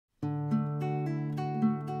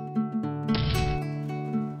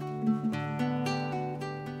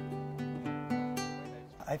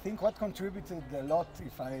I think what contributed a lot,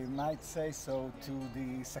 if I might say so, to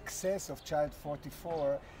the success of Child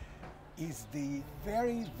 44 is the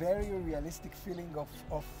very, very realistic feeling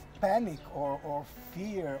of panic or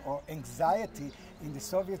fear or anxiety in the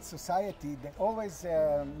Soviet society that always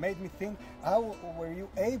made me think, how were you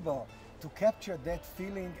able to capture that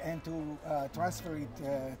feeling and to transfer it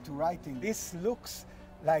to writing? This looks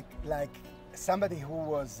like somebody who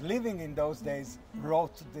was living in those days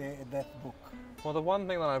wrote that book. Well, the one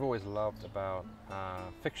thing that I've always loved about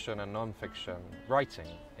fiction and non-fiction, writing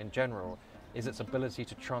in general, is its ability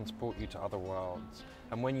to transport you to other worlds.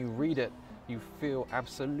 And when you read it, you feel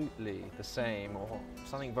absolutely the same or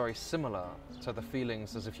something very similar to the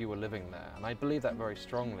feelings as if you were living there. And I believe that very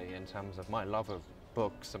strongly in terms of my love of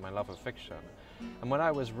books and my love of fiction. And when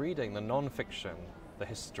I was reading the non-fiction, the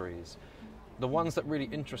histories, the ones that really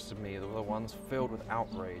interested me were the ones filled with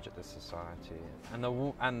outrage at this society, and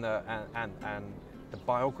the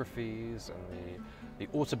biographies and the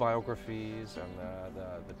autobiographies and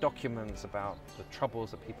the documents about the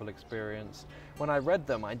troubles that people experienced. When I read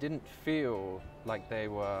them, I didn't feel like they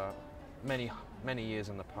were many years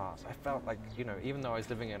in the past. I felt like, you know, even though I was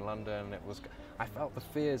living in London, I felt the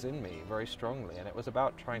fears in me very strongly, and it was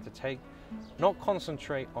about trying to not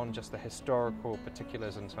concentrate on just the historical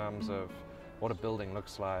particulars in terms of what a building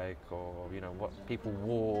looks like, or you know what people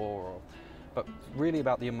wore, but really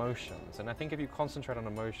about the emotions. And I think if you concentrate on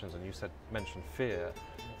emotions, and you mentioned fear,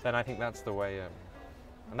 then I think that's the way in.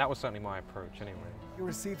 And that was certainly my approach anyway. You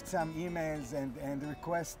received some emails and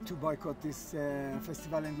requests to boycott this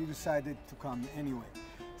festival, and you decided to come anyway.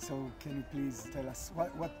 So can you please tell us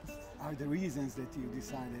what are the reasons that you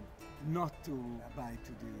decided not to abide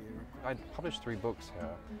to the request? I'd published 3 books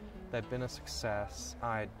here. They'd been a success.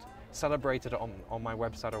 I'd celebrated it on my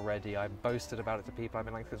website already. I boasted about it to people. I've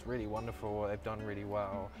been like, it's really wonderful, they've done really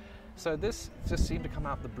well. So this just seemed to come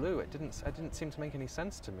out of the blue. It didn't seem to make any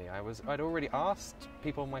sense to me. I'd already asked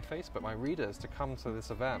people on my Facebook, my readers, to come to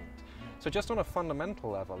this event. So just on a fundamental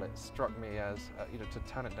level, it struck me as, to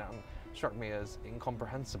turn it down, struck me as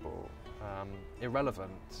incomprehensible,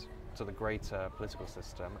 irrelevant to the greater political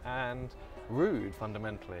system, and rude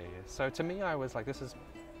fundamentally. So to me, I was like, this is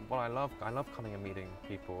what I love. I love coming and meeting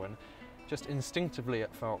people, and just instinctively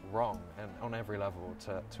it felt wrong and on every level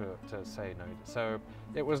to say no. So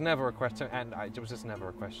it was never a question, and it was just never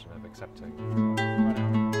a question of accepting.